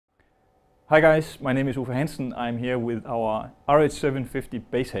Hi guys, my name is Uffe Hansen. I'm here with our RH750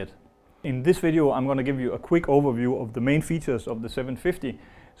 bass head. In this video I'm going to give you a quick overview of the main features of the 750.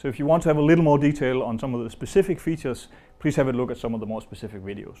 So if you want to have a little more detail on some of the specific features, please have a look at some of the more specific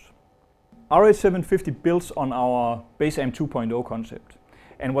videos. RH750 builds on our bass amp 2.0 concept.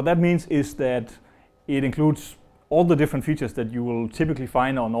 And what that means is that it includes all the different features that you will typically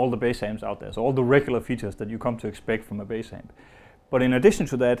find on all the bass amps out there. So all the regular features that you come to expect from a bass amp. But in addition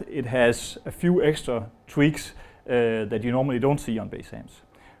to that, it has a few extra tweaks that you normally don't see on bass amps.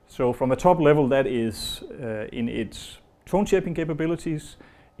 So from a top level, that is in its tone shaping capabilities,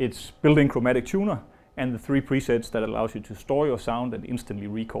 its built-in chromatic tuner, and the 3 presets that allows you to store your sound and instantly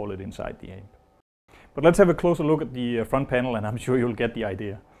recall it inside the amp. But let's have a closer look at the front panel, and I'm sure you'll get the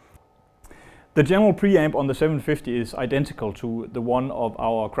idea. The general preamp on the 750 is identical to the one of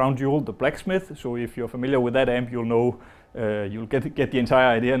our crown jewel, the Blacksmith. So if you're familiar with that amp, you'll know, you'll get the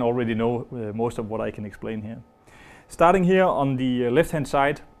entire idea and already know most of what I can explain here. Starting here on the left-hand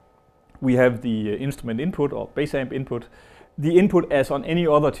side, we have the instrument input or bass amp input. The input, as on any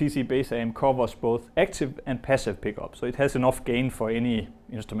other TC bass amp, covers both active and passive pickup. So it has enough gain for any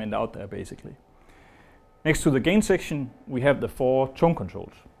instrument out there, basically. Next to the gain section, we have the 4 tone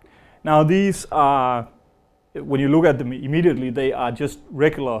controls. Now these are, when you look at them immediately, they are just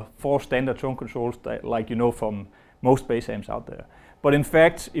regular 4 standard tone controls that, like you know from most bass amps out there. But in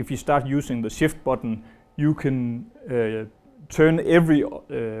fact, if you start using the shift button, you can turn every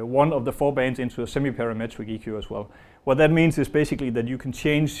one of the 4 bands into a semi-parametric EQ as well. What that means is basically that you can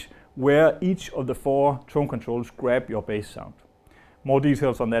change where each of the 4 tone controls grab your bass sound. More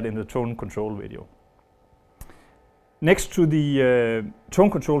details on that in the tone control video. Next to the tone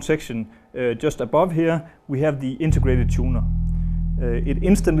control section, just above here, we have the integrated tuner. It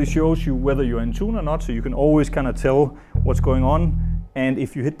instantly shows you whether you're in tune or not, so you can always kind of tell what's going on. And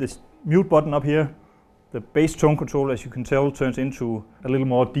if you hit this mute button up here, the bass tone control, as you can tell, turns into a little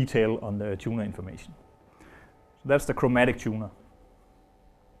more detail on the tuner information. So that's the chromatic tuner.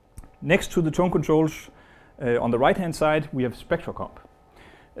 Next to the tone controls, on the right-hand side, we have SpectroComp.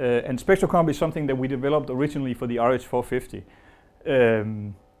 And SpectroComp is something that we developed originally for the RH450.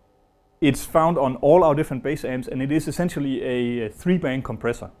 It's found on all our different bass amps, and it is essentially a 3-band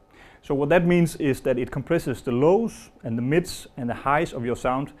compressor. So what that means is that it compresses the lows and the mids and the highs of your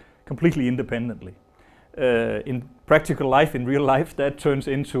sound completely independently. In practical life, in real life, that turns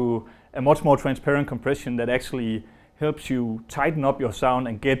into a much more transparent compression that actually helps you tighten up your sound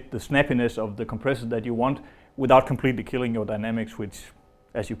and get the snappiness of the compressor that you want without completely killing your dynamics, which,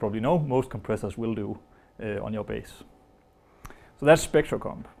 as you probably know, most compressors will do on your bass. So that's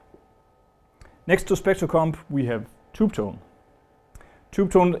SpectroComp. Next to SpectroComp, we have tube tone.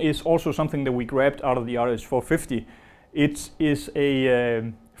 Tube tone is also something that we grabbed out of the RH450. It is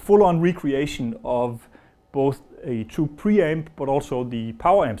a full-on recreation of both a tube preamp, but also the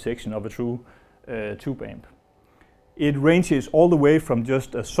power amp section of a true tube amp. It ranges all the way from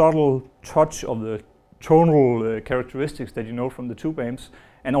just a subtle touch of the tonal characteristics that you know from the tube amps,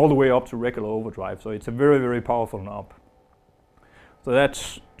 and all the way up to regular overdrive. So it's a very, very powerful knob. So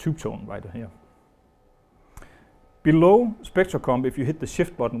that's tube tone right here. Below SpectroComp, if you hit the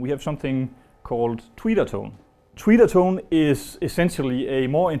shift button, we have something called tweeter tone. Tweeter tone is essentially a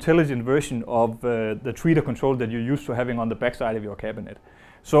more intelligent version of the tweeter control that you're used to having on the backside of your cabinet.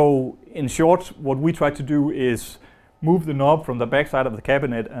 So in short, what we try to do is move the knob from the backside of the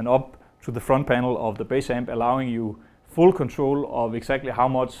cabinet and up to the front panel of the bass amp, allowing you full control of exactly how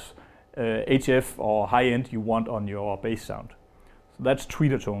much HF or high end you want on your bass sound. So that's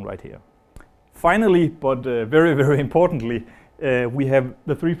tweeter tone right here. Finally, but very, very importantly, we have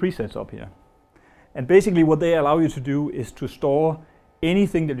the 3 presets up here. And basically what they allow you to do is to store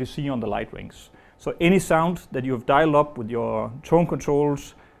anything that you see on the light rings. So any sound that you have dialed up with your tone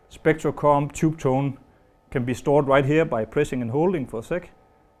controls, SpectroComp, tube tone, can be stored right here by pressing and holding for a sec.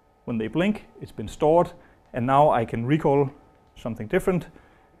 When they blink, it's been stored, and now I can recall something different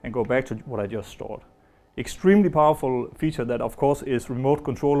and go back to what I just stored. Extremely powerful feature that of course is remote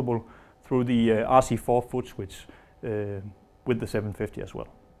controllable through the RC4 foot switch with the 750 as well.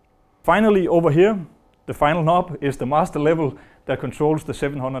 Finally, over here, the final knob is the master level that controls the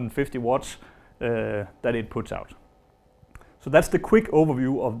 750 watts that it puts out. So that's the quick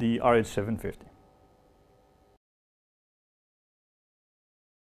overview of the RH750.